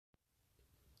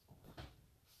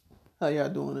How y'all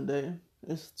doing today?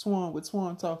 It's Twan with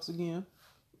Twan Talks again.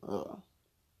 Hope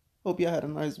y'all had a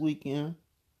nice weekend.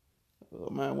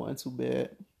 Mine wasn't too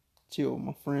bad. Chill with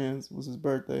my friends. It was his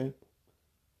birthday.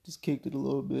 Just kicked it a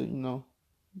little bit,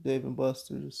 Dave and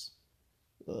Buster's.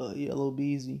 Yellow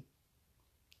Beezy.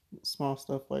 Small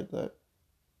stuff like that.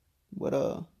 But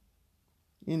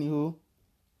anywho,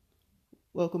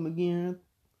 welcome again.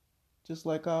 Just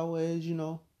like always,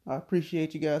 I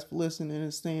appreciate you guys for listening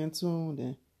and staying tuned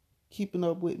and keeping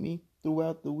up with me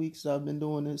throughout the weeks I've been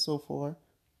doing it so far.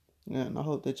 And I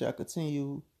hope that y'all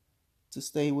continue to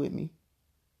stay with me.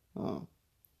 I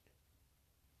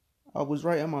was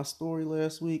writing my story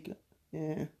last week,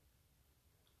 and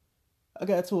I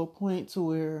got to a point to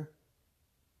where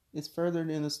it's further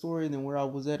in the story than where I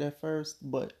was at first,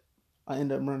 but I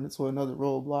ended up running into another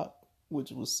roadblock,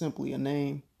 which was simply a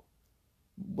name.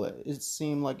 But it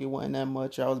seemed like it wasn't that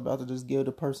much. I was about to just give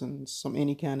the person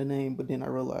any kind of name, but then I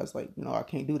realized, I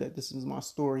can't do that. This is my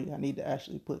story. I need to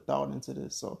actually put thought into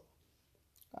this, so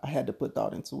I had to put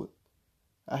thought into it.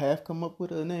 I have come up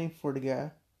with a name for the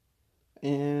guy,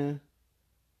 and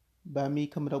by me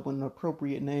coming up with an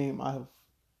appropriate name, I've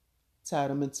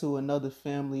tied him into another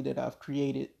family that I've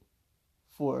created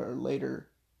for later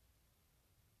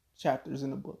chapters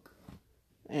in the book.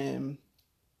 And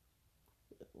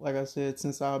like I said,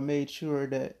 since I made sure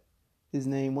that his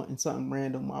name wasn't something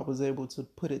random, I was able to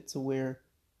put it to where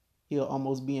he'll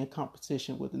almost be in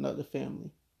competition with another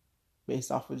family based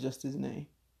off of just his name.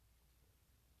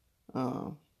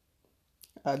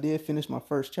 I did finish my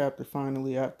first chapter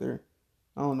finally after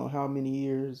I don't know how many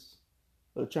years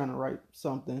of trying to write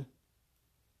something.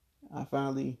 I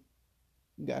finally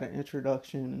got an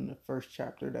introduction in the first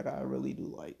chapter that I really do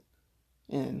like.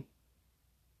 And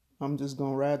I'm just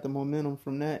going to ride the momentum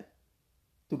from that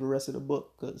through the rest of the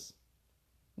book, because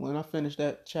when I finished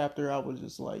that chapter, I was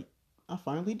just like, I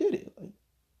finally did it. Like,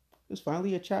 it's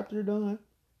finally a chapter done.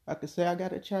 I could say I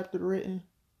got a chapter written.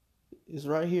 It's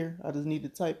right here. I just need to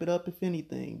type it up if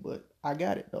anything, but I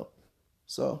got it though.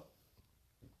 So,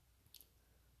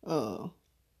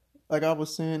 like I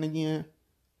was saying again,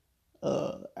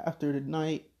 after the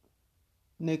night,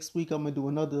 next week I'm gonna do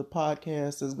another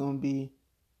podcast that's gonna be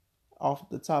off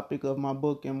the topic of my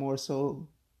book and more so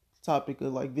topic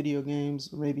of like video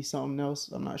games or maybe something else.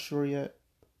 I'm not sure yet,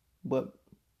 but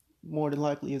more than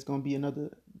likely it's gonna be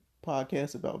another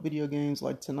podcast about video games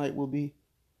like tonight will be.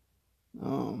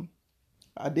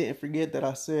 I didn't forget that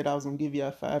I said I was gonna give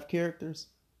y'all 5 characters,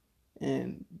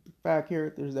 and the 5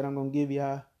 characters that I'm gonna give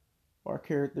y'all are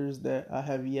characters that I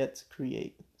have yet to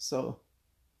create. So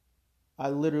I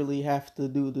literally have to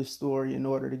do this story in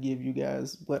order to give you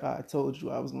guys what I told you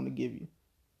I was going to give you.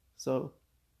 So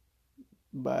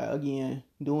by again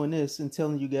doing this and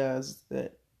telling you guys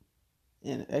that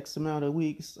in X amount of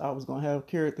weeks I was going to have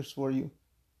characters for you,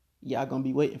 y'all going to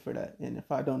be waiting for that. And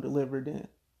if I don't deliver, then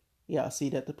y'all see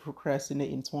that the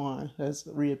procrastinating Twan has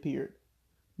reappeared.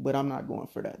 But I'm not going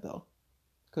for that though,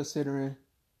 considering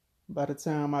by the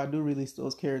time I do release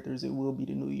those characters, it will be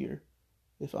the new year,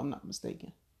 if I'm not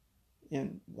mistaken.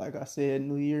 And like I said,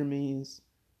 new year means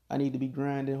I need to be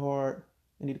grinding hard.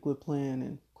 I need to quit playing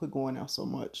and quit going out so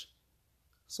much.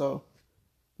 So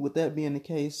with that being the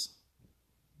case,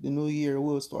 the new year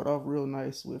will start off real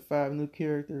nice with 5 new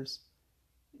characters.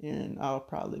 And I'll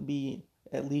probably be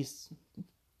at least,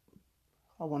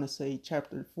 I want to say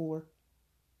chapter 4,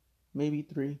 maybe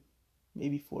 3,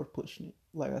 maybe 4 pushing it.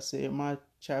 Like I said, my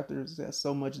chapters have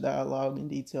so much dialogue and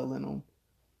detail in them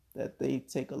that they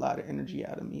take a lot of energy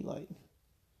out of me. Like,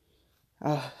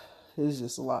 it's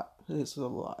just a lot. It's a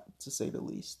lot, to say the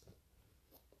least.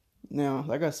 Now,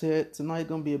 like I said, tonight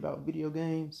gonna be about video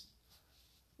games.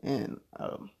 And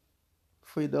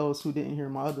for those who didn't hear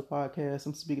my other podcast,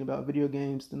 I'm speaking about video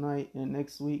games tonight and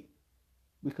next week,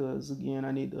 because again,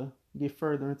 I need to get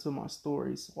further into my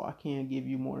story so I can give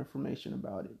you more information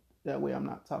about it. That way I'm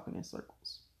not talking in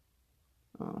circles.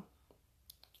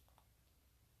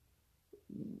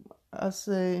 I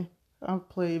say I've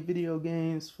played video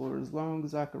games for as long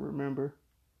as I can remember.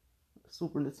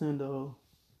 Super Nintendo,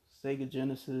 Sega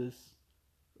Genesis,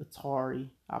 Atari.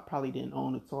 I probably didn't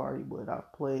own Atari, but I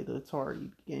played the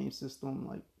Atari game system,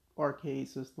 like arcade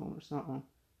system or something.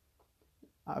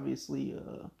 Obviously,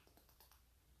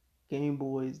 Game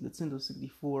Boys, Nintendo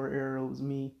 64 era was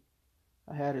me.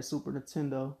 I had a Super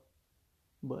Nintendo,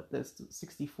 but that's the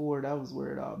 64. That was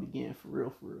where it all began for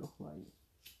real, for real. Like,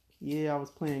 yeah, I was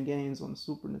playing games on the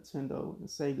Super Nintendo and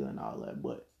Sega and all that,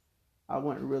 but I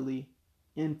wasn't really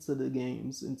into the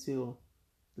games until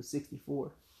the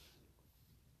 64.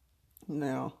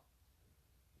 Now,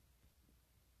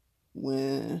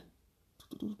 when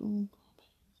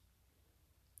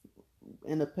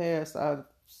in the past, I'd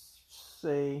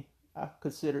say I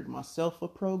considered myself a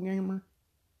pro gamer.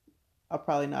 I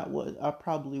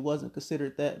probably wasn't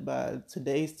considered that by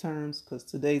today's terms, because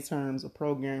today's terms, a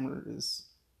pro gamer is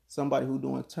somebody who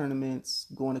doing tournaments,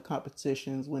 going to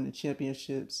competitions, winning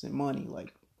championships and money.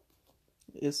 Like,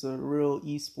 it's a real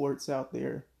esports out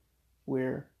there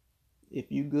where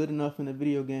if you're good enough in a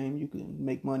video game, you can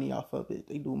make money off of it.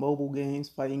 They do mobile games,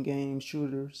 fighting games,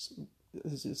 shooters.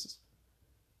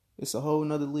 It's a whole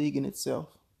nother league in itself.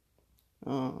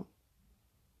 Um,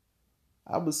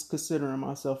 I was considering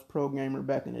myself a pro gamer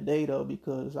back in the day though,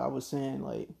 because I was saying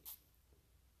like,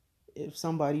 if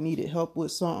somebody needed help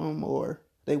with something or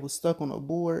they was stuck on a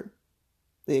board,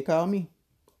 they'd call me.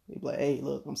 They'd be like, "Hey,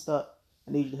 look, I'm stuck.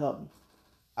 I need you to help me."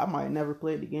 I might have never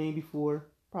played the game before,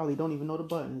 probably don't even know the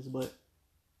buttons, but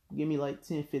give me like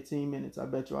 10, 15 minutes. I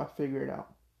bet you I'll figure it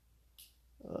out.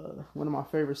 One of my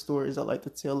favorite stories I like to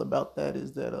tell about that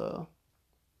is that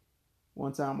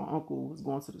one time my uncle was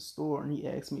going to the store and he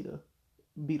asked me to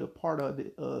beat a part of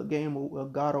the game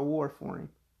of God of War for him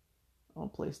on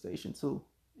PlayStation 2.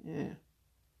 And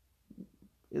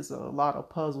it's a lot of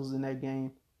puzzles in that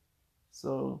game.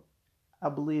 So I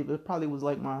believe it probably was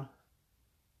like my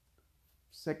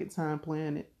second time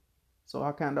playing it. So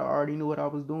I kind of already knew what I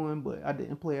was doing, but I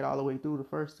didn't play it all the way through the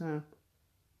first time.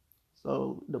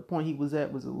 So the point he was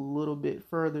at was a little bit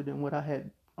further than what I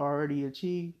had already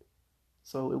achieved.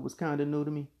 So it was kind of new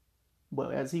to me.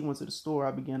 But as he went to the store,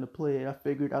 I began to play it. I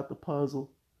figured out the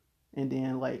puzzle. And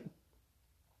then, like,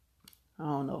 I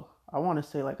don't know, I want to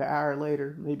say like an hour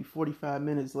later, maybe 45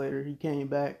 minutes later, he came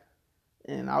back.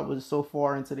 And I was so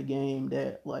far into the game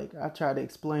that, like, I tried to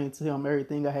explain to him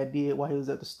everything I had did while he was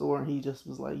at the store. And he just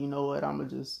was like, "You know what, I'm going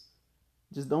to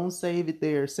just don't save it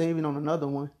there. Save it on another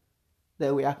one.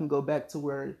 That way I can go back to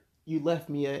where you left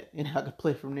me at and I can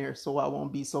play from there so I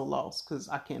won't be so lost, because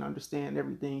I can't understand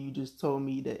everything you just told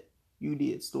me that you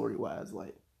did story-wise."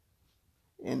 Like,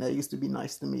 and that used to be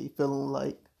nice to me, feeling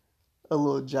like a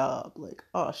little job. Like,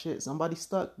 oh shit, somebody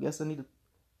stuck. Guess I need to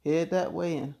head that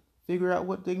way and figure out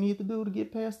what they need to do to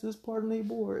get past this part of their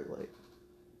board.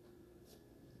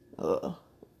 Like,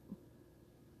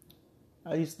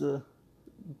 I used to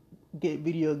get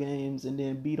video games and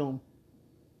then beat them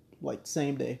like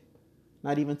same day,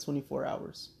 not even 24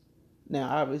 hours. Now,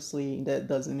 obviously, that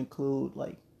doesn't include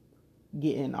like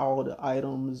getting all the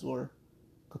items or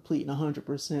completing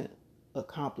 100%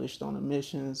 accomplished on the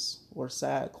missions or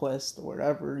side quests or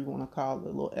whatever you want to call it,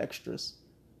 little extras.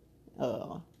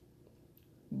 Uh,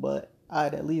 but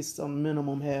I'd at least on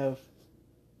minimum have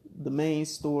the main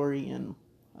story and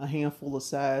a handful of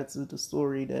sides of the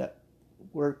story that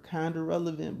were kind of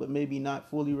relevant, but maybe not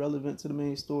fully relevant to the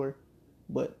main story.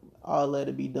 But I'll let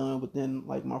it be done within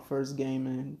like my first game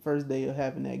and first day of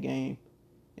having that game.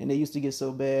 And they used to get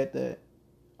so bad that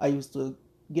I used to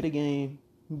get a game,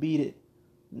 beat it,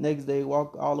 next day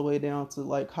walk all the way down to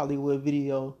like Hollywood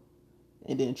Video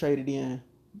and then trade it in.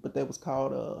 But that was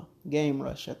called Game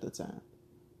Rush at the time.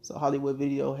 So Hollywood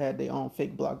Video had their own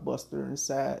fake blockbuster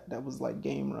inside that was like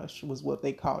Game Rush was what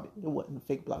they called it. It wasn't a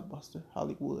fake blockbuster.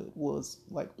 Hollywood was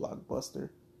like Blockbuster,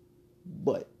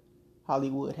 but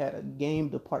Hollywood had a game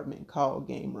department called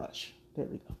Game Rush. There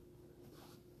we go.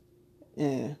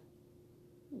 And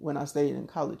when I stayed in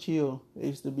College Hill, there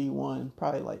used to be one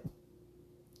probably like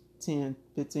 10,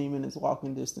 15 minutes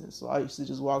walking distance. So I used to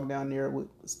just walk down there with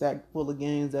a stack full of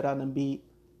games that I done beat,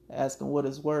 asking what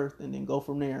it's worth, and then go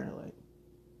from there. Like,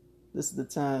 this is the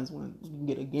times when you can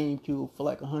get a GameCube for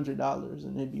like $100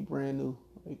 and it'd be brand new.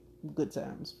 Like, good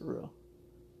times for real.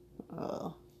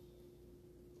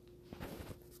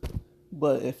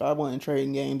 But if I wasn't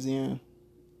trading games in,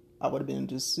 I would have been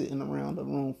just sitting around a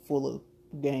room full of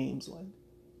games. Like,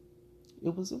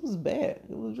 it was bad.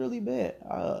 It was really bad.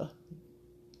 I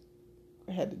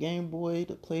had the Game Boy,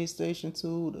 the PlayStation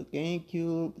 2, the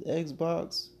GameCube, the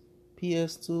Xbox,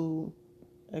 PS2,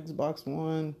 Xbox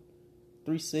One,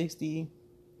 360.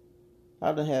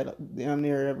 I done had damn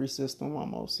near every system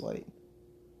almost. Like,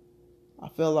 I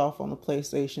fell off on the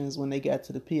PlayStations when they got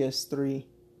to the PS3.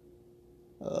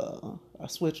 I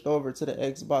switched over to the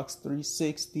Xbox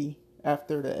 360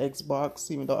 after the Xbox,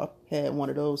 even though I had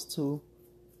one of those too.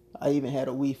 I even had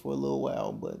a Wii for a little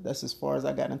while, but that's as far as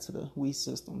I got into the Wii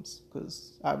systems,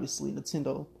 because obviously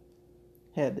Nintendo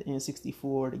had the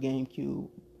N64, the GameCube,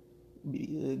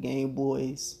 the Game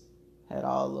Boys, had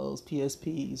all those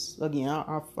PSPs. Again,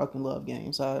 I fucking love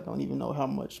games. I don't even know how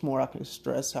much more I can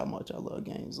stress how much I love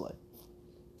games. Like,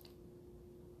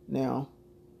 now,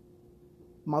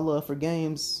 my love for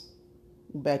games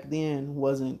back then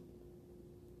wasn't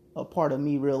a part of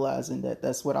me realizing that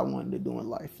that's what I wanted to do in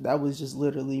life. That was just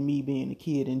literally me being a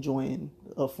kid enjoying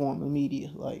a form of media.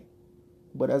 Like,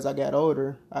 but as I got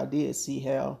older, I did see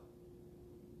how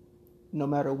no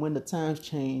matter when the times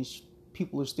change,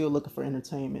 people are still looking for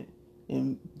entertainment,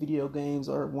 and video games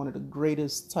are one of the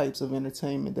greatest types of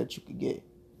entertainment that you could get.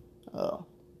 Uh,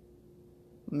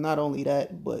 Not only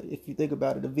that, but if you think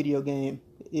about it, a video game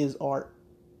is art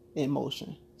in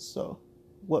motion. So,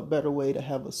 what better way to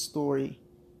have a story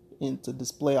and to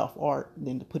display off art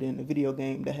than to put in a video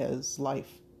game that has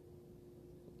life?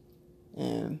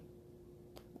 And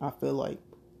I feel like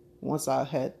once I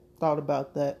had thought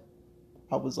about that,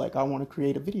 I was like, I want to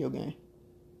create a video game.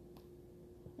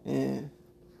 And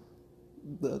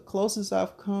the closest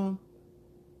I've come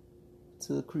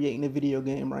to creating a video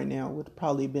game right now would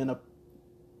probably been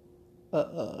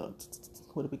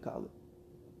what do we call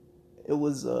it? It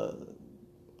was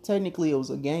technically it was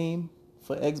a game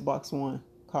for Xbox One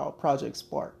called Project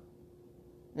Spark.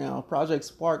 Now, Project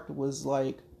Spark was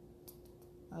like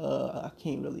I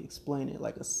can't really explain it,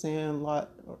 like a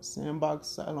sandlot or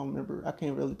sandbox. I don't remember. I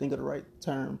can't really think of the right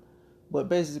term, but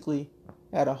basically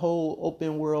had a whole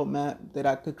open world map that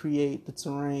I could create the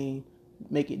terrain,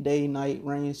 make it day, night,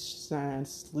 rain, shine,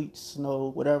 sleet,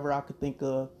 snow, whatever I could think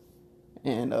of,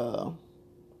 and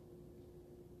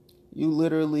you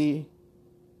literally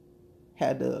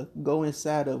had to go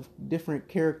inside of different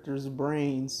characters'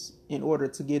 brains in order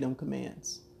to get them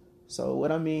commands. So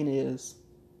what I mean is,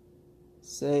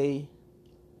 say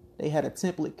they had a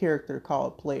template character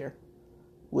called Player,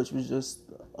 which was just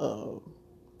a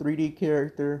 3D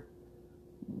character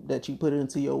that you put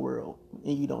into your world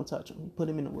and you don't touch them. You put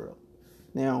them in the world.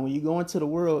 Now, when you go into the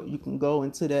world, you can go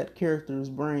into that character's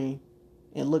brain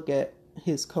and look at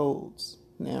his codes.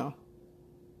 Now,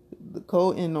 the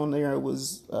coding on there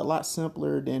was a lot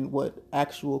simpler than what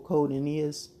actual coding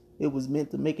is. It was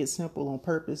meant to make it simple on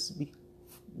purpose,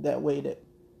 that way that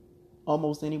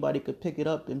almost anybody could pick it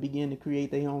up and begin to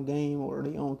create their own game or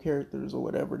their own characters or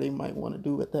whatever they might want to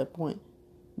do at that point.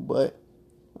 But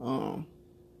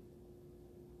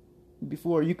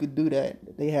before you could do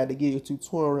that, they had to give you a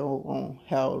tutorial on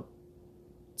how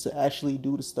to actually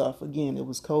do the stuff. Again, it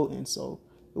was coding, so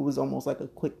it was almost like a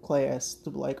quick class to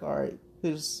be like, all right,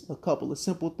 here's a couple of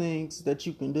simple things that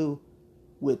you can do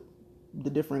with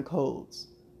the different codes.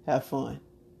 Have fun.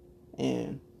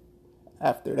 And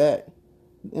after that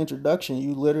introduction,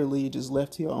 you literally just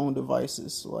left to your own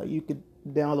devices. So, like, you could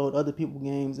download other people's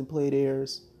games and play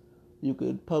theirs. You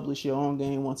could publish your own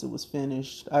game once it was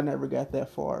finished. I never got that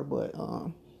far, but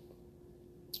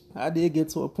I did get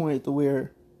to a point to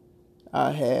where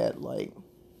I had like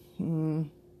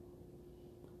 7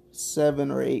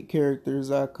 or 8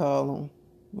 characters, I call them.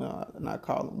 Well, not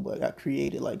call them, but I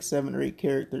created like 7 or 8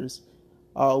 characters,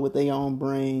 all with their own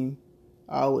brain,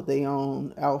 all with their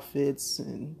own outfits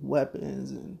and weapons,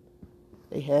 and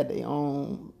they had their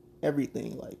own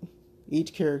everything. Like,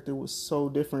 each character was so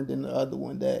different than the other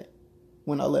one that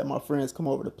when I let my friends come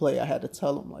over to play, I had to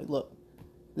tell them, like, look,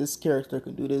 this character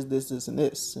can do this, this, this, and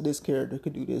this. And this character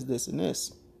could do this, this, and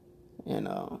this. And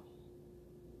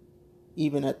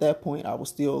even at that point, I was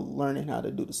still learning how to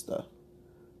do the stuff.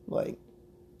 Like,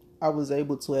 I was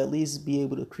able to at least be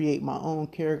able to create my own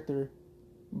character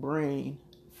brain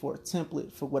for a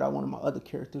template for what I wanted my other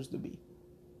characters to be.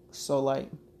 So,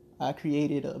 like, I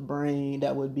created a brain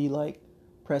that would be like,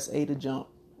 press A to jump,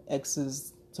 X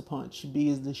is to punch, B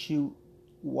is to shoot,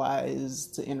 Y is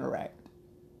to interact.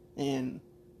 And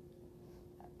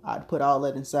I'd put all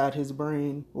that inside his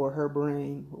brain or her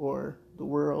brain or the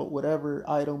world, whatever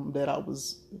item that I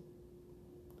was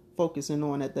focusing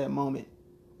on at that moment.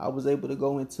 I was able to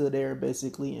go into there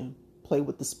basically and play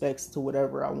with the specs to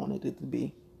whatever I wanted it to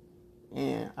be.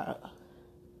 And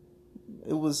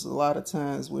it was a lot of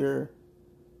times where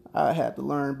I had to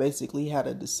learn basically how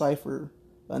to decipher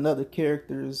another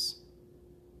character's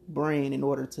brain in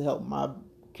order to help my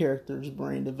character's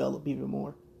brain develop even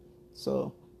more.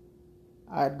 So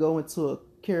I'd go into a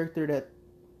character that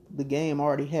the game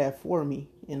already had for me,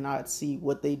 and I'd see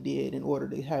what they did in order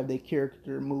to have their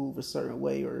character move a certain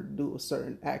way or do a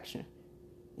certain action.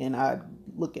 And I'd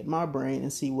look at my brain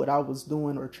and see what I was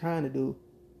doing or trying to do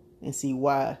and see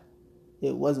why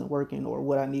it wasn't working or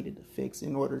what I needed to fix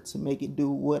in order to make it do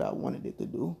what I wanted it to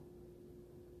do.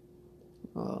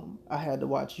 I had to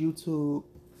watch YouTube.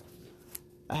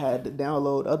 I had to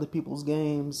download other people's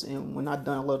games, and when I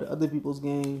downloaded other people's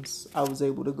games, I was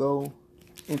able to go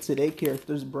into their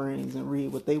characters' brains and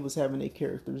read what they was having their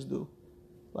characters do.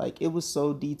 Like, it was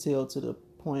so detailed to the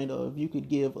point of you could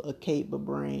give a cape a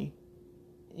brain,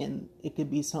 and it could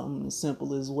be something as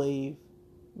simple as wave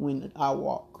when I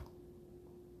walk.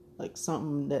 Like,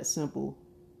 something that simple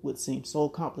would seem so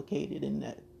complicated in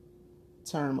that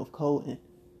term of coding.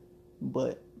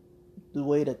 but the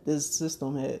way that this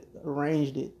system had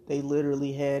arranged it, they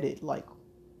literally had it like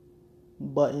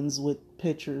buttons with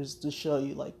pictures to show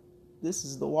you, like, this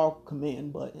is the walk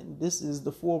command button, this is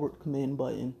the forward command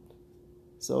button.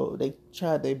 So they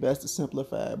tried their best to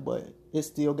simplify it, but it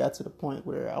still got to the point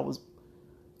where I was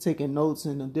taking notes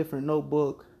in a different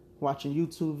notebook, watching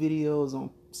YouTube videos on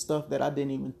stuff that I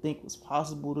didn't even think was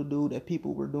possible to do that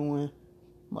people were doing.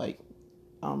 Like,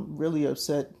 I'm really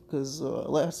upset because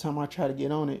last time I tried to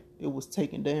get on it, it was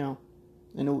taken down,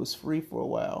 and it was free for a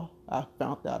while. I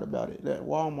found out about it at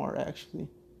Walmart, actually.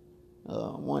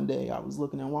 One day I was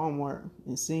looking at Walmart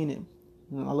and seen it,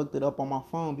 and I looked it up on my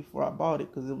phone before I bought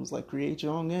it because it was like, create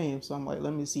your own game. So I'm like,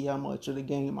 let me see how much of the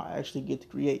game I actually get to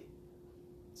create.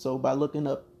 So by looking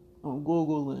up on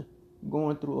Google and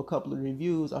going through a couple of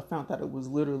reviews, I found that it was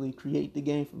literally create the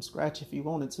game from scratch if you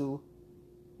wanted to.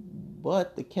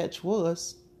 But the catch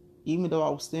was, even though I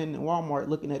was standing in Walmart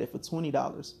looking at it for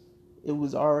 $20, it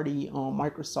was already on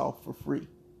Microsoft for free.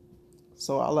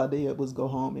 So all I did was go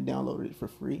home and download it for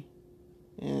free.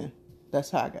 And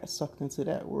that's how I got sucked into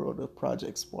that world of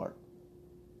Project Spark.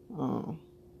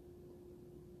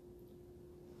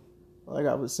 Like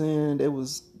I was saying, there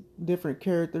was different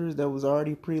characters that was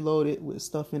already preloaded with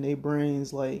stuff in their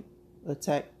brains, like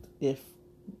attack if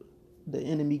the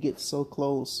enemy gets so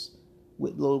close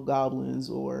with little goblins,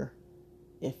 or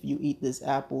if you eat this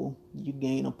apple, you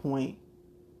gain a point.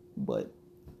 But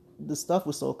the stuff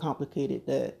was so complicated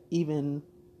that even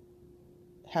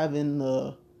having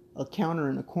a counter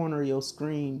in the corner of your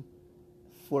screen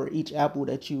for each apple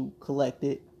that you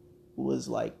collected was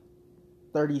like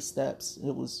 30 steps.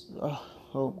 It was,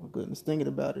 oh my goodness, thinking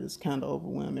about it is kind of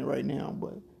overwhelming right now.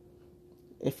 But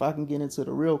if I can get into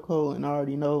the real code and I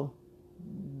already know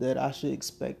that I should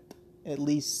expect at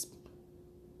least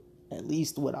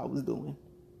what I was doing,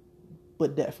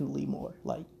 but definitely more.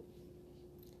 Like,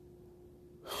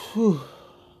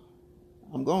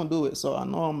 I'm gonna do it, so I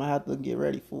know I'm gonna have to get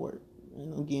ready for it.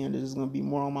 And again, there's gonna be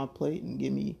more on my plate and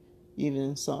give me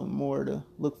even something more to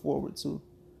look forward to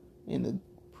and to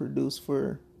produce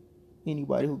for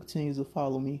anybody who continues to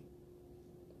follow me.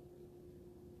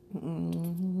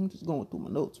 Just going through my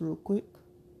notes real quick.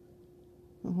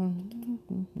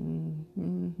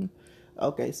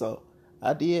 Okay, so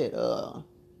I did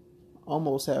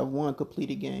almost have one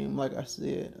completed game. Like I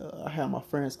said, I had my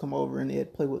friends come over and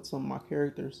they'd play with some of my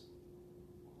characters.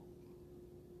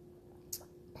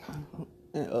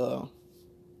 And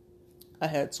I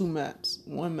had two maps.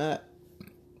 One map,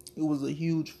 it was a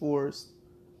huge forest,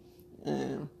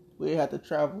 and we had to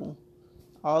travel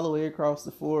all the way across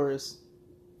the forest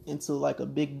into like a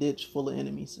big ditch full of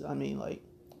enemies. I mean, like,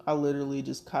 I literally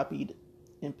just copied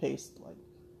and pasted like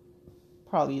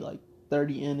probably like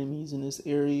 30 enemies in this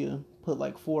area, put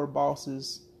like 4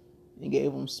 bosses, and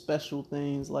gave them special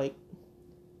things like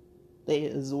they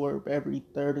absorb every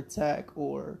third attack,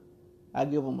 or I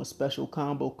give them a special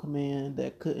combo command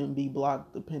that couldn't be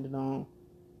blocked depending on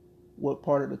what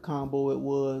part of the combo it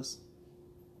was.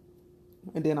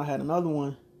 And then I had another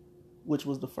one, which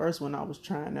was the first one I was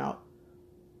trying out,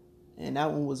 and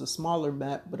that one was a smaller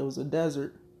map, but it was a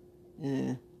desert,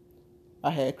 and I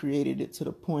had created it to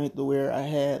the point to where I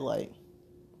had like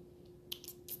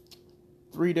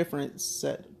three different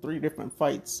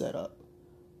fights set up.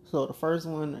 So the first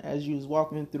one, as you was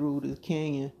walking through the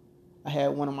canyon, I had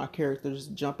one of my characters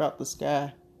jump out the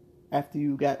sky after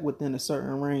you got within a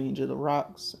certain range of the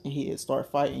rocks, and he'd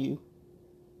start fighting you.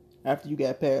 After you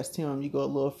got past him, you go a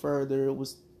little further. It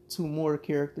was 2 more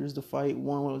characters to fight.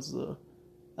 One was a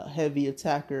heavy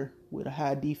attacker with a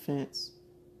high defense,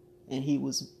 and he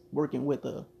was working with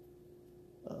a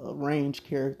range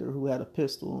character who had a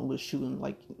pistol and was shooting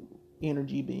like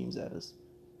energy beams at us.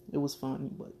 It was funny,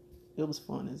 but it was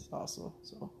fun as also.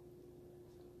 So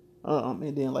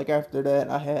and then like after that,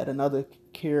 I had another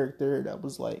character that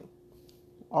was like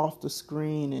off the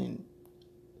screen, and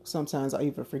sometimes I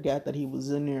even forgot that he was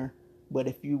in there. But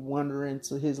if you wander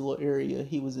into his little area,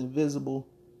 he was invisible,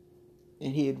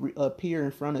 and he'd appear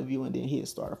in front of you, and then he'd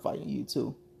start fighting you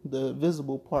too. The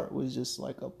visible part was just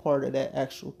like a part of that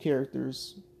actual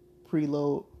character's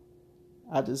preload.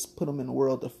 I just put them in the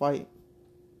world to fight.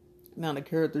 Now the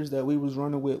characters that we was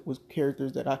running with was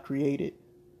characters that I created,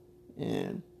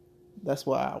 and that's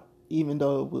why even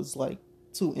though it was like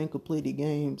 2 incompleted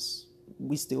games,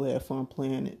 we still had fun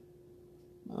playing it.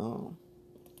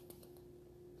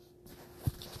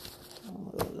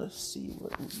 Let's see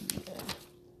what we had.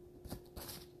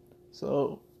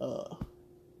 So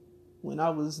when I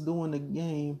was doing the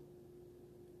game,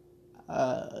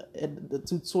 the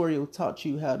tutorial taught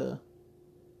you how to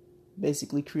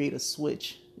basically create a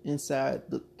switch inside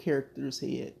the character's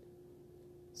head.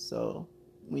 So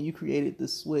when you created the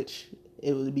switch,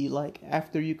 it would be like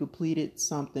after you completed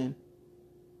something,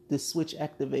 the switch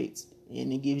activates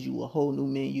and it gives you a whole new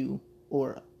menu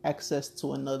or access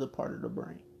to another part of the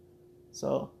brain.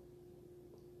 So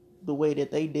the way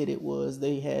that they did it was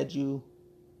they had you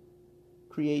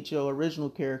create your original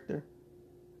character,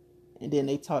 and then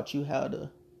they taught you how to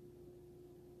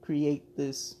create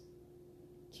this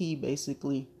key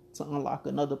basically to unlock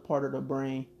another part of the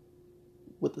brain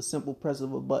with the simple press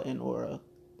of a button or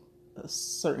a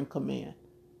certain command.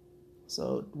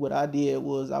 So what I did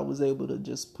was I was able to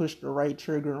just push the right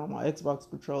trigger on my Xbox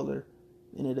controller,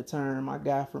 and it turned my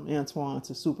guy from Antoine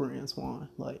to Super Antoine.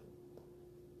 Like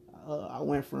I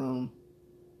went from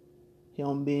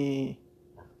him being,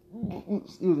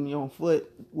 on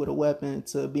foot with a weapon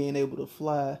to being able to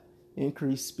fly,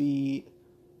 increase speed.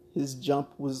 His jump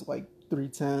was like 3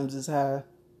 times as high.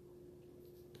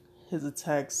 His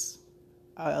attacks,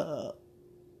 I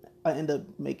ended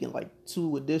up making like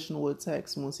 2 additional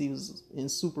attacks once he was in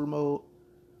super mode.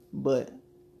 But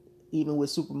even with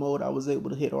super mode, I was able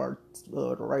to hit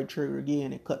the right trigger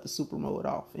again and cut the super mode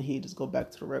off, and he'd just go back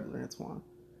to the regular Antoine.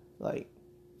 Like,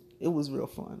 it was real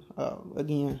fun.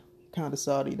 Again, kind of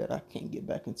salty that I can't get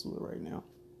back into it right now.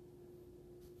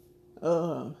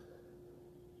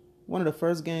 One of the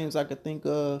first games I could think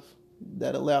of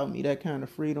that allowed me that kind of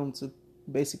freedom to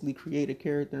basically create a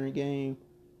character in a game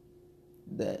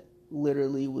that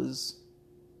literally was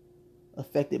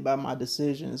affected by my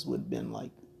decisions would have been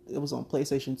like, it was on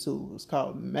PlayStation 2. It was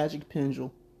called Magic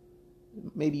Pendule.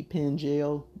 Maybe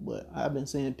Pengel, but I've been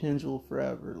saying Pendule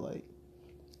forever. Like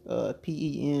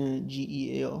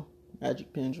Pengel,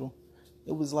 Magic Pendule.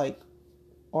 It was like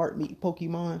art meet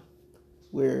Pokemon,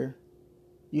 where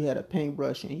you had a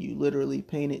paintbrush and you literally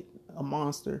painted a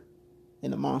monster,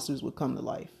 and the monsters would come to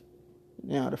life.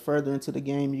 Now, the further into the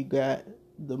game you got,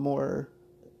 the more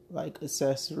like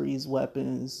accessories,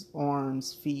 weapons,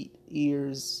 arms, feet,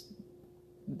 ears,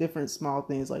 different small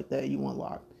things like that you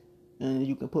unlock. And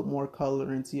you can put more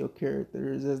color into your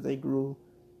characters as they grew.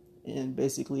 And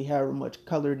basically, however much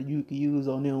color that you could use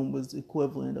on them was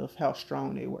equivalent of how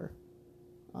strong they were.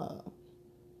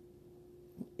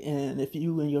 And if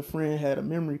you and your friend had a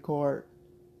memory card,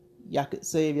 y'all could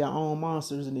save your own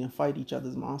monsters and then fight each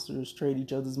other's monsters, trade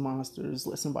each other's monsters,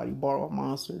 let somebody borrow a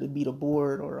monster to beat a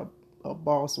board or a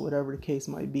boss or whatever the case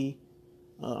might be.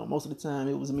 Most of the time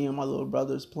it was me and my little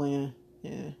brothers playing,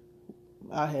 and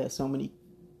I had so many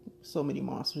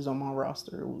monsters on my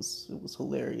roster. It was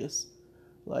hilarious.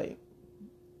 Like,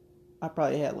 I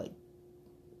probably had like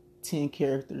 10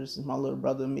 characters, and my little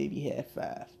brother maybe had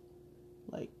 5.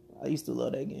 Like, I used to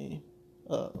love that game.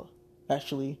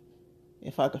 Actually,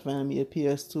 if I could find me a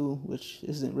PS2, which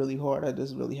isn't really hard, I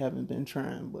just really haven't been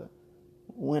trying, but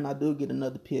when I do get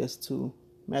another PS2,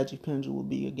 Magic Pendule will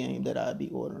be a game that I'd be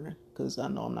ordering, because I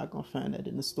know I'm not going to find that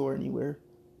in the store anywhere.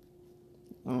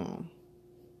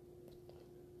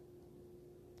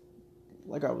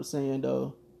 Like I was saying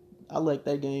though, I like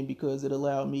that game because it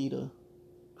allowed me to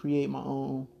create my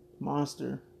own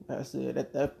monster. Like I said,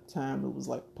 at that time it was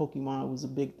like Pokemon was a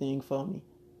big thing for me,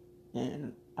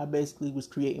 and I basically was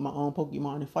creating my own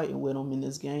Pokemon and fighting with them in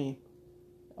this game.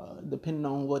 Depending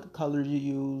on what colors you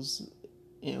use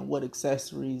and what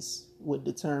accessories would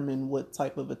determine what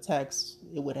type of attacks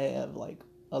it would have. Like,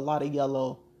 a lot of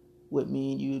yellow would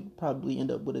mean you'd probably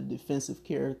end up with a defensive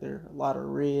character. A lot of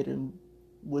red and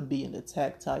would be an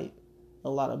attack type. A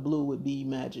lot of blue would be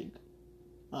magic.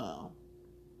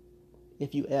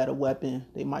 If you add a weapon,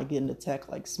 they might get an attack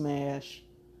like Smash.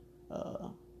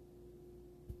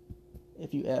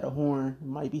 If you add a horn, it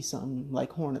might be something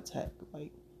like Horn Attack.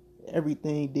 Like,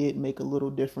 everything did make a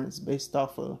little difference based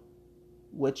off of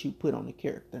what you put on the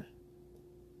character.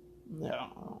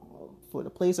 Now, for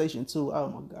the PlayStation 2, oh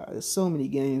my god, there's so many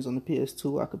games on the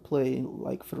PS2 I could play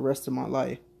like for the rest of my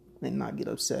life and not get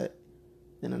upset.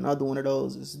 And another one of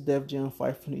those is Def Jam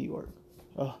Fight for New York.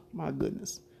 Oh my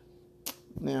goodness.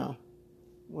 Now,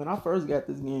 when I first got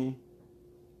this game,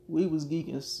 we was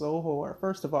geeking so hard.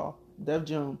 First of all, Def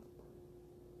Jam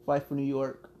Fight for New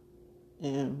York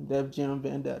and Def Jam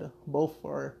Vendetta, both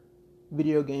are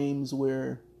video games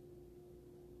where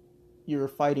you're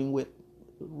fighting with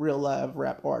real live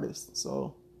rap artists.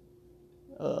 So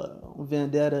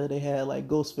Vendetta, they had like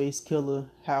Ghostface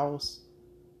Killer, House.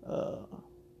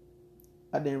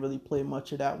 I didn't really play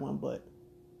much of that one, but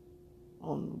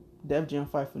on Def Jam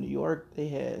Fight for New York, they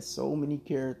had so many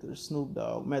characters: Snoop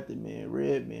Dogg, Method Man,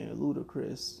 Redman,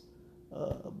 Ludacris,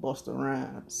 Busta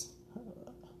Rhymes,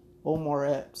 Omar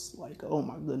Epps. Like, oh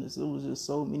my goodness, it was just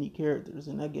so many characters,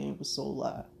 and that game was so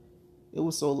live. It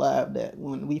was so live that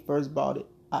when we first bought it,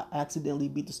 I accidentally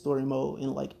beat the story mode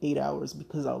in like 8 hours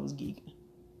because I was geeking.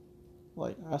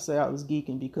 Like, I say I was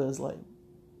geeking because, like,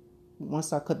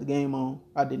 once I cut the game on,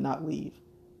 I did not leave.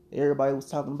 Everybody was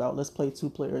talking about, let's play 2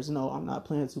 players. No, I'm not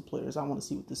playing 2 players. I want to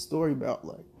see what this story about,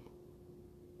 like.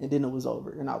 And then it was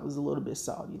over, and I was a little bit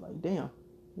salty, like, damn,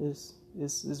 it's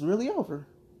really over.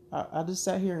 I just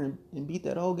sat here and beat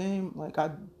that whole game. Like,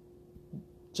 I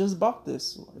just bought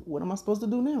this. Like, what am I supposed to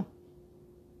do now?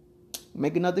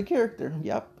 Make another character.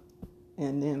 Yep.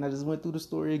 And then I just went through the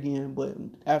story again. But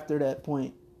after that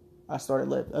point, I started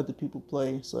letting other people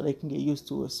play so they can get used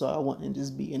to it. So I wasn't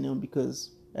just beating them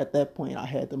because at that point I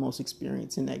had the most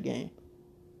experience in that game.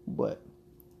 But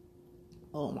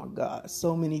oh my God,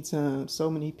 so many times, so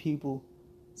many people,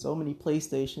 so many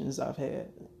PlayStations I've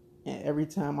had. And every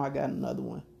time I got another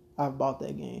one, I've bought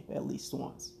that game at least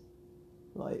once.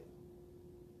 Like,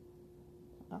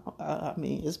 I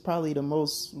mean, it's probably the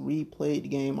most replayed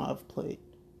game I've played.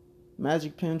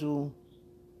 Magic Pendulum,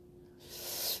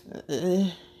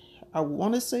 I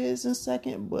want to say it's in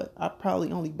second, but I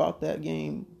probably only bought that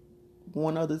game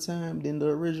one other time than the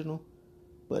original.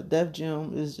 But Def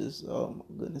Jam is just, oh my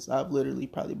goodness, I've literally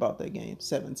probably bought that game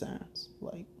 7 times.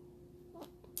 Like,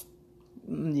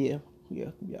 yeah.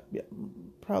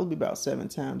 Probably about 7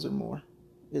 times or more.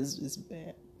 It's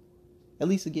bad. At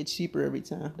least it gets cheaper every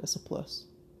time. That's a plus.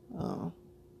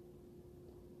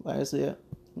 Like I said,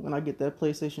 when I get that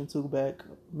PlayStation 2 back,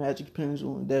 Magic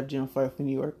Pendulum and Def Jam Fight for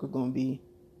New York are going to be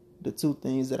the 2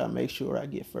 things that I make sure I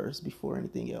get first before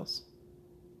anything else.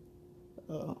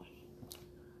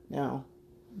 Now,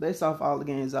 based off all the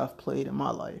games I've played in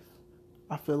my life,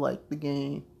 I feel like the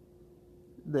game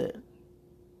that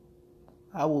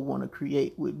I would want to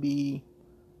create would be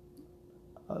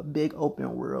a big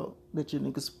open world that you can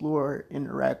explore,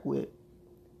 interact with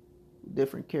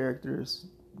different characters,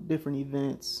 different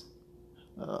events.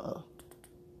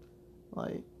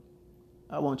 Like,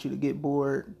 I want you to get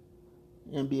bored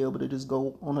and be able to just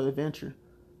go on an adventure.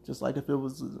 Just like if it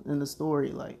was in the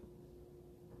story, like,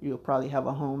 you'll probably have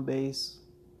a home base,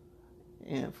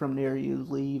 and from there you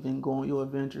leave and go on your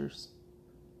adventures.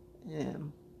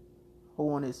 And I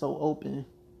want it so open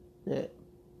that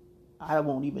I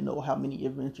won't even know how many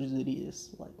adventures it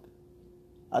is. Like,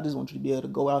 I just want you to be able to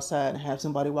go outside and have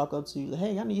somebody walk up to you, like,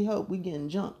 hey, I need help, we getting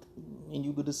jumped, and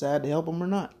you could decide to help them or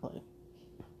not. Like,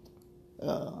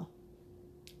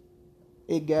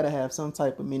 it gotta have some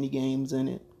type of mini games in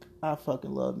it. I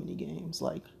fucking love mini games,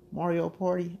 like Mario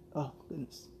Party. Oh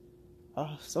goodness,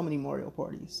 so many Mario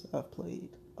Parties I've played.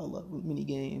 I love mini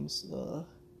games.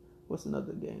 What's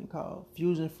another game called?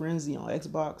 Fusion Frenzy on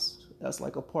Xbox. That's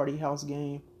like a party house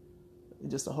game.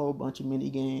 Just a whole bunch of mini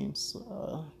games.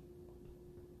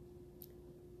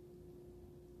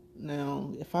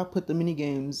 Now, if I put the mini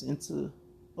games into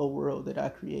a world that I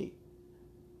create,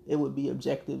 it would be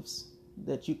objectives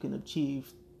that you can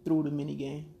achieve through the mini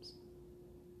games.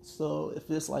 So if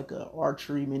it's like a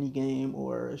archery mini game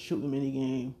or a shooting mini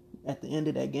game, at the end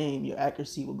of that game, your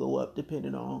accuracy will go up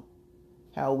depending on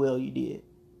how well you did.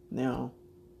 Now,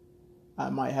 I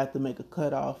might have to make a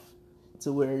cutoff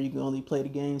to where you can only play the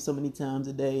game so many times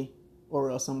a day,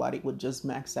 or else somebody would just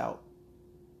max out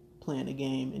playing the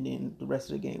game, and then the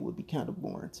rest of the game would be kind of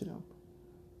boring to them.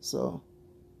 So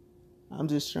I'm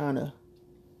just trying to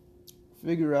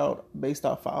figure out, based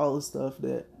off all the stuff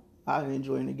that I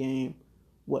enjoy in the game,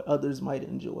 what others might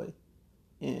enjoy.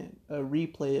 And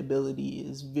replayability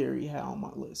is very high on my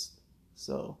list.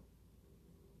 So,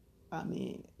 I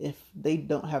mean, if they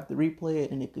don't have to replay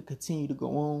it and it could continue to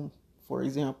go on, for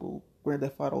example, Grand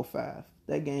Theft Auto 5,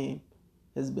 that game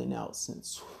has been out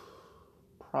since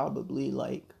probably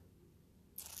like,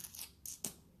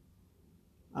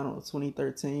 I don't know,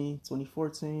 2013,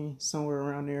 2014, somewhere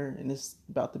around there, and it's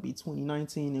about to be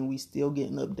 2019, and we still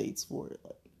getting updates for it.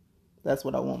 Like, that's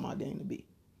what I want my game to be.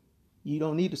 You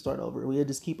don't need to start over. We'll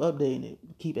just keep updating it,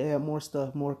 keep adding more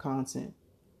stuff, more content.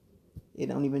 It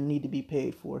don't even need to be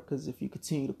paid for, because if you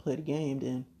continue to play the game,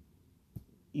 then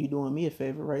you're doing me a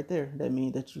favor right there. That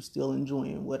means that you're still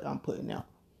enjoying what I'm putting out.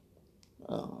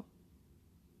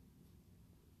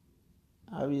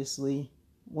 Obviously,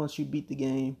 once you beat the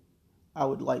game, I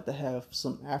would like to have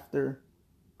some after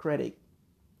credit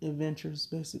adventures,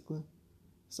 basically.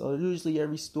 So usually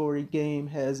every story game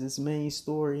has its main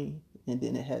story, and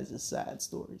then it has its side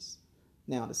stories.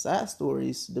 Now the side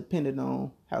stories, depending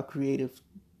on how creative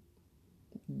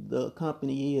the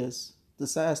company is, the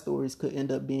side stories could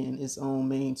end up being its own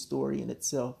main story in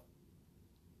itself.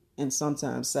 And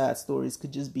sometimes side stories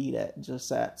could just be that, just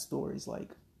side stories.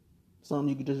 Like, some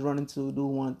you could just run into, do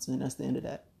once, and that's the end of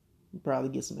that. You probably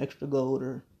get some extra gold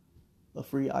or a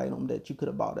free item that you could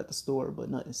have bought at the store, but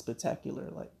nothing spectacular.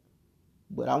 Like,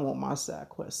 but I want my side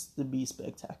quests to be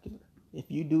spectacular. If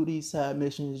you do these side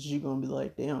missions, you're gonna be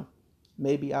like, damn,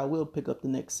 maybe I will pick up the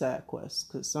next side quest.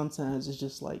 Because sometimes it's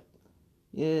just like,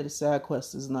 yeah, the side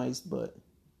quest is nice, but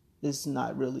it's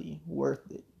not really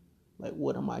worth it. Like,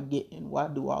 what am I getting? Why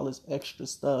do all this extra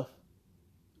stuff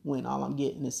when all I'm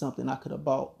getting is something I could have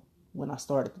bought when I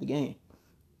started the game?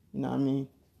 You know what I mean?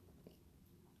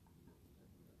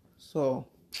 So,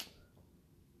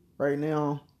 right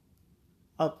now,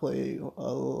 I play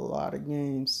a lot of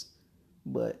games,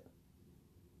 but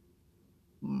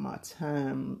my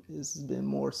time has been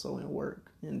more so in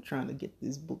work and trying to get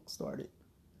this book started.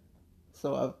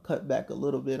 So I've cut back a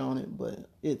little bit on it, but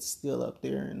it's still up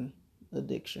there in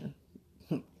addiction.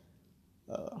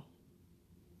 uh,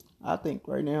 I think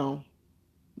right now,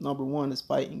 number one is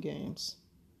fighting games.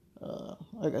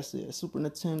 Like I said, Super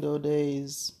Nintendo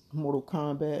days, Mortal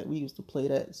Kombat, we used to play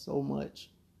that so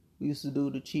much. We used to do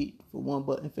the cheat for one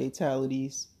button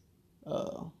fatalities.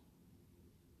 Uh,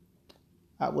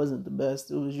 I wasn't the best.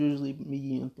 It was usually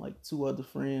me and like two other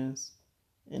friends,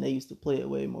 and they used to play it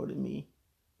way more than me.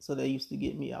 So they used to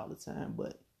get me all the time.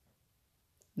 But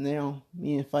now,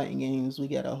 me and fighting games, we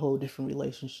got a whole different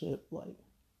relationship. Like,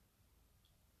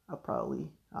 I don't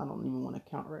even want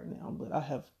to count right now, but I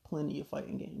have plenty of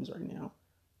fighting games right now.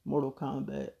 Mortal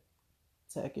Kombat,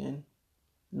 Tekken,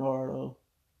 Naruto,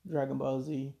 Dragon Ball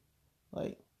Z.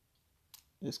 Like,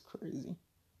 it's crazy.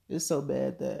 It's so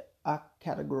bad that I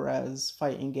categorize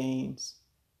fighting games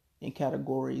in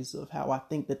categories of how I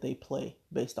think that they play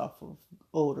based off of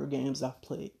older games I've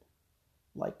played.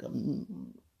 Like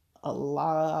a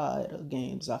lot of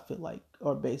games I feel like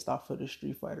are based off of the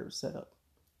Street Fighter setup.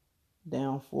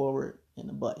 Down, forward, and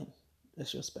a button.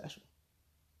 That's your special.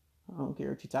 I don't care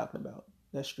what you're talking about.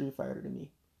 That's Street Fighter to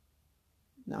me.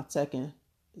 Now Tekken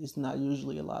is not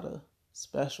usually a lot of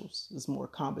specials. It's more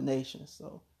combinations.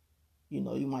 So, you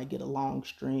might get a long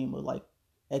stream of like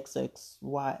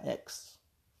XXYX,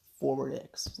 forward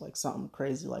X, like something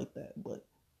crazy like that. But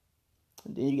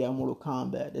then you got Mortal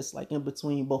Kombat. It's like in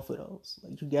between both of those.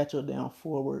 Like you got your down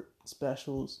forward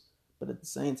specials, but at the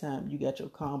same time you got your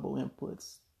combo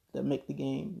inputs that make the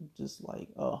game just like,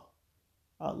 oh,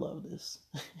 I love this.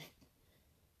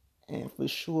 And for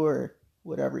sure,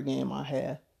 whatever game I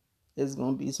have, there's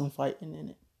gonna be some fighting in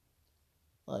it.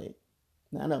 Like,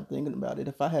 now that I'm thinking about it,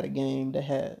 if I had a game that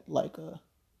had like a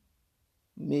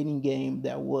mini game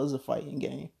that was a fighting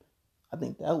game, I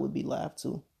think that would be live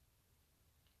too.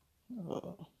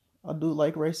 I do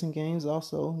like racing games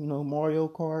also, Mario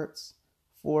Karts,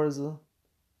 Forza.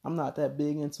 I'm not that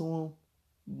big into them,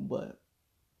 but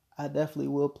I definitely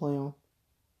will play them,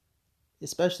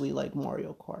 especially like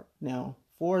Mario Kart. Now,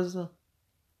 Forza,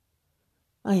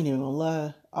 I ain't even gonna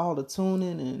lie, all the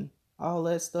tuning and all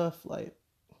that stuff, like,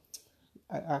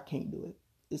 I can't do it.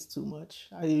 It's too much.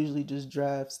 I usually just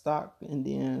drive stock and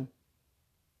then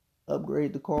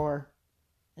upgrade the car.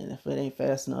 And if it ain't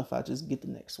fast enough, I just get the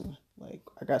next one. Like,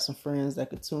 I got some friends that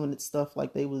could tune it stuff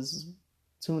like they was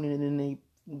tuning it in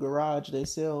their garage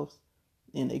themselves,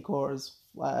 and their cars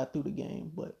fly through the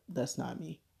game. But that's not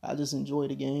me. I just enjoy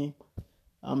the game.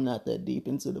 I'm not that deep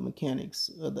into the mechanics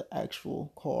of the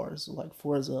actual cars like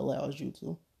Forza allows you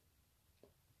to.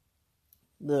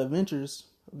 The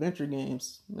adventure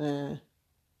games, man,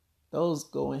 those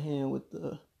go in hand with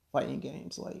the fighting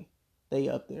games. Like, they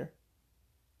up there.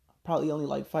 Probably only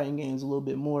like fighting games a little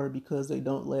bit more because they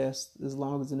don't last as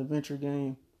long as an adventure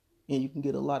game, and you can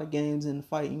get a lot of games in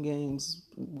fighting games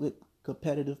with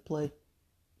competitive play.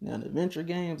 Now, the adventure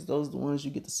games, those are the ones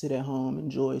you get to sit at home,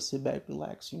 enjoy, sit back,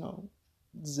 relax.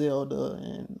 Zelda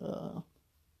and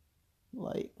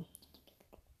like,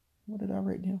 what did I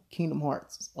write down? Kingdom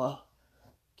Hearts.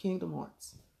 Kingdom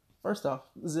Hearts. First off,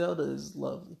 Zelda is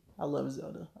lovely. I love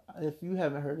Zelda. If you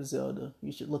haven't heard of Zelda,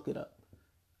 you should look it up.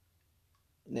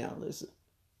 Now listen,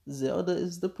 Zelda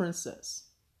is the princess.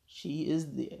 She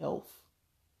is the elf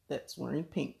that's wearing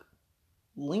pink.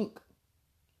 Link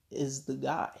is the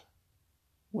guy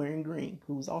wearing green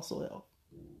who's also elf.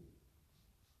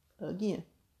 Again,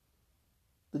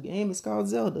 the game is called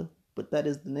Zelda, but that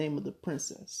is the name of the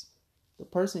princess. The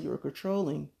person you're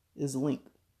controlling is Link.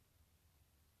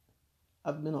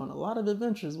 I've been on a lot of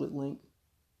adventures with Link.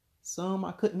 Some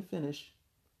I couldn't finish,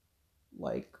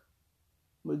 like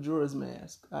Majora's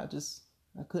Mask. I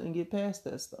couldn't get past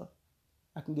that stuff.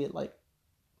 I can get like,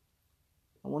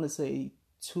 I want to say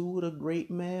 2 of the Great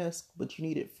Mask, but you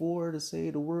needed 4 to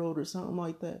save the world or something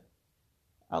like that.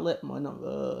 I let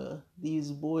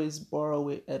these boys borrow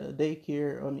it at a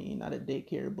daycare. I mean, not a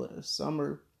daycare, but a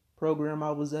summer program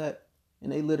I was at.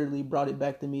 And they literally brought it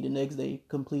back to me the next day,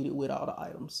 completed with all the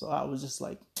items. So I was just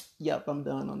like, yep, I'm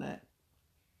done on that.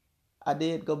 I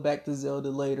did go back to Zelda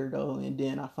later though, and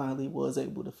then I finally was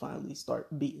able to finally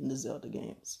start beating the Zelda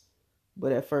games.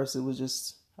 But at first it was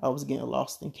just, I was getting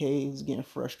lost in caves, getting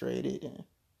frustrated, and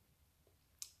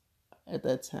at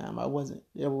that time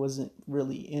there wasn't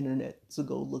really internet to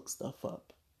go look stuff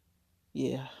up.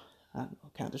 Yeah, I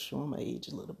know, kind of showing my age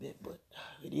a little bit, but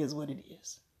it is what it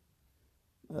is.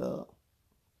 Now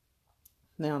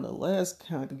the last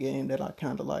kind of game that I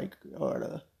kind of like are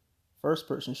the first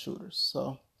person shooters.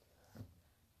 So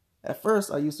at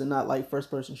first I used to not like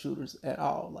first person shooters at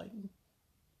all. Like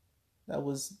that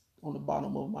was on the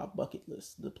bottom of my bucket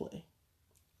list to play.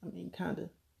 I mean, kind of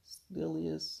still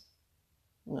is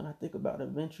when I think about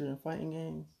adventure and fighting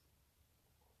games.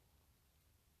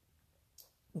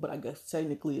 But I guess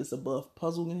technically it's above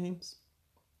puzzle games.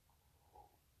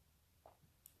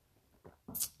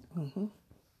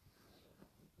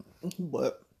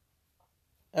 But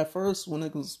at first, when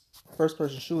it was first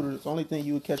person shooters, the only thing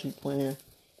you would catch me playing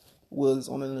was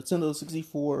on the Nintendo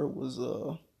 64 was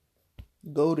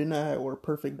GoldenEye or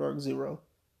Perfect Dark Zero.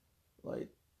 Like,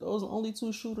 those are the only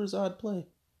two shooters I'd play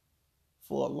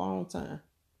for a long time.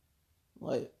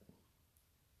 Like,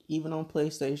 even on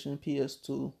PlayStation,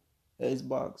 PS2,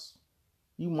 Xbox,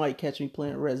 you might catch me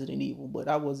playing Resident Evil, but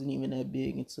I wasn't even that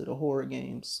big into the horror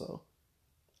games, so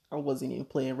I wasn't even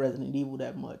playing Resident Evil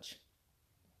that much.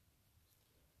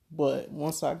 But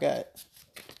once I got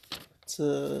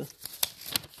to,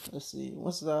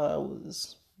 once I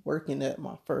was working at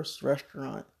my first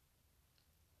restaurant,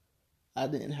 I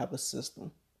didn't have a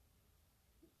system.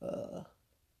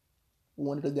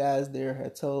 One of the guys there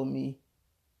had told me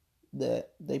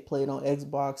that they played on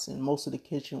Xbox and most of the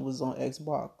kitchen was on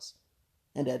Xbox,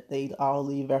 and that they'd all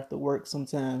leave after work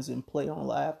sometimes and play on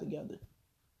live together.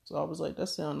 So I was like, that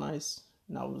sounds nice.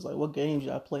 And I was like, what games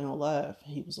y'all play on live?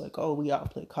 And he was like, oh, we all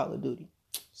play Call of Duty.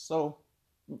 So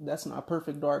that's not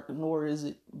Perfect Dark, nor is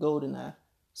it GoldenEye.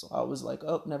 So I was like,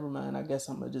 oh, never mind. I guess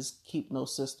I'm going to just keep no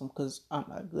system because I'm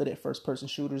not good at first person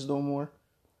shooters no more.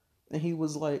 And he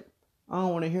was like, I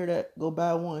don't want to hear that. Go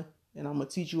buy one and I'm going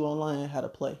to teach you online how to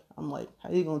play. I'm like,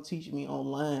 how you going to teach me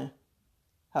online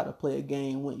how to play a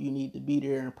game when you need to be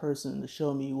there in person to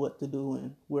show me what to do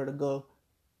and where to go?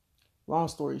 Long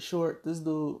story short, this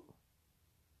dude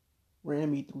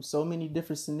ran me through so many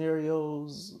different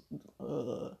scenarios.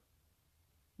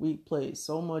 We played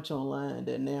so much online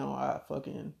that now I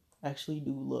fucking actually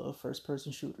do love first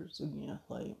person shooters again.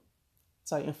 Like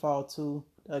Titanfall 2,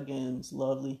 that game's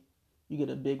lovely. You get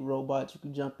a big robot you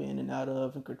can jump in and out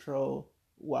of and control,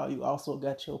 while you also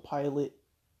got your pilot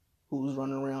who's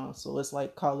running around. So it's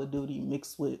like Call of Duty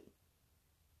mixed with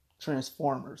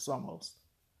Transformers almost.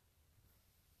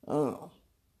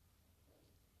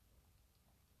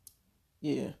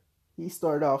 Yeah, he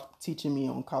started off teaching me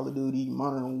on Call of Duty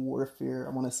Modern Warfare, I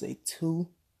want to say 2.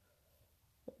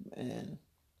 And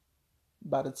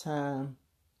by the time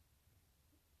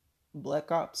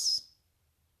Black Ops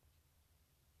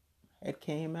had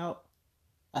came out,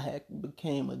 I had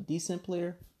became a decent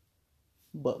player.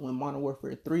 But when Modern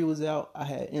Warfare 3 was out, I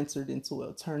had entered into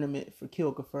a tournament for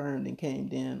Kill Confirmed and came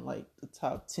in like the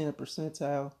top 10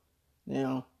 percentile.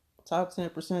 Now, top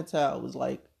 10 percentile was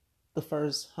like the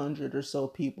first 100 or so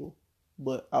people,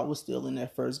 but I was still in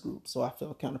that first group, so I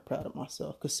felt kind of proud of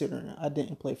myself considering I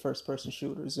didn't play first person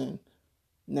shooters, and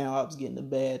now I was getting a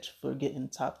badge for getting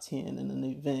top 10 in an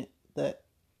event that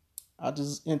I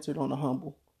just entered on a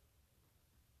humble.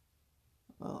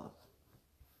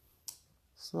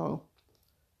 So,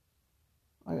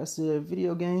 like I said,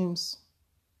 video games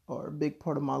are a big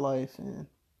part of my life, and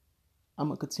I'm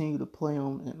going to continue to play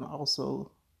them and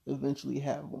also eventually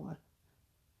have one.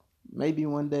 Maybe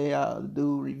one day I'll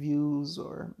do reviews,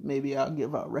 or maybe I'll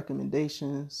give out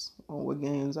recommendations on what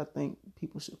games I think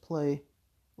people should play,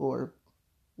 or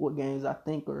what games I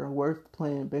think are worth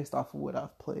playing based off of what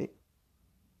I've played.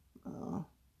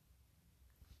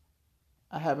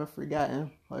 I haven't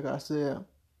forgotten, like I said,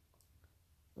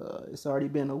 it's already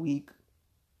been a week.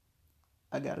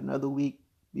 I got another week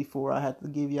before I have to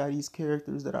give y'all these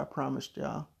characters that I promised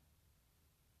y'all.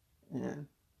 And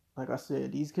like I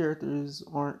said, these characters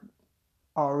aren't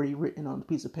already written on a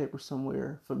piece of paper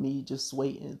somewhere for me just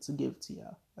waiting to give it to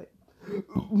y'all. Like,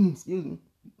 excuse me.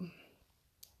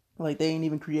 Like, they ain't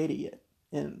even created yet.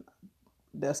 And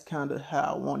that's kind of how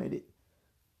I wanted it.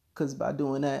 Because by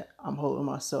doing that, I'm holding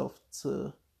myself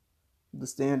to the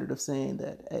standard of saying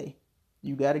that, hey,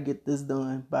 you got to get this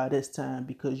done by this time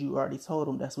because you already told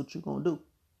them that's what you're going to do.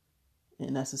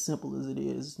 And that's as simple as it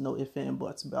is. No ifs and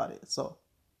buts about it. So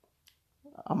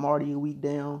I'm already a week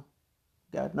down.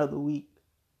 Got another week.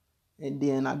 and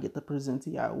then I get to present to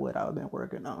y'all what I've been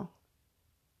working on.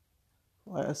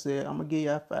 Like I said, I'm gonna give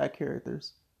y'all 5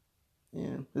 characters,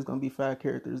 and there's gonna be 5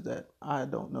 characters that I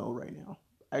don't know right now.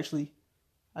 Actually,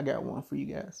 I got one for you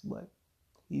guys, but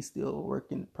he's still a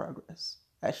work in progress.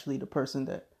 Actually, the person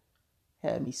that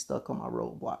had me stuck on my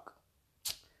roadblock.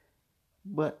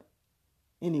 But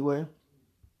anyway,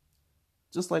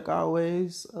 just like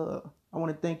always, I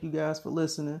want to thank you guys for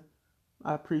listening.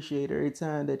 I appreciate every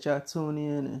time that y'all tune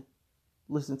in and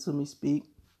listen to me speak.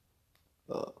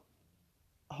 I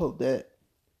hope that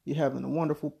you're having a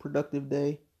wonderful, productive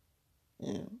day.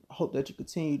 And I hope that you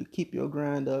continue to keep your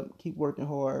grind up, keep working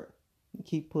hard, and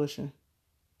keep pushing,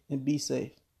 and be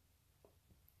safe.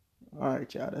 All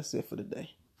right, y'all. That's it for the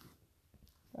day.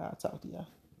 I'll talk to y'all.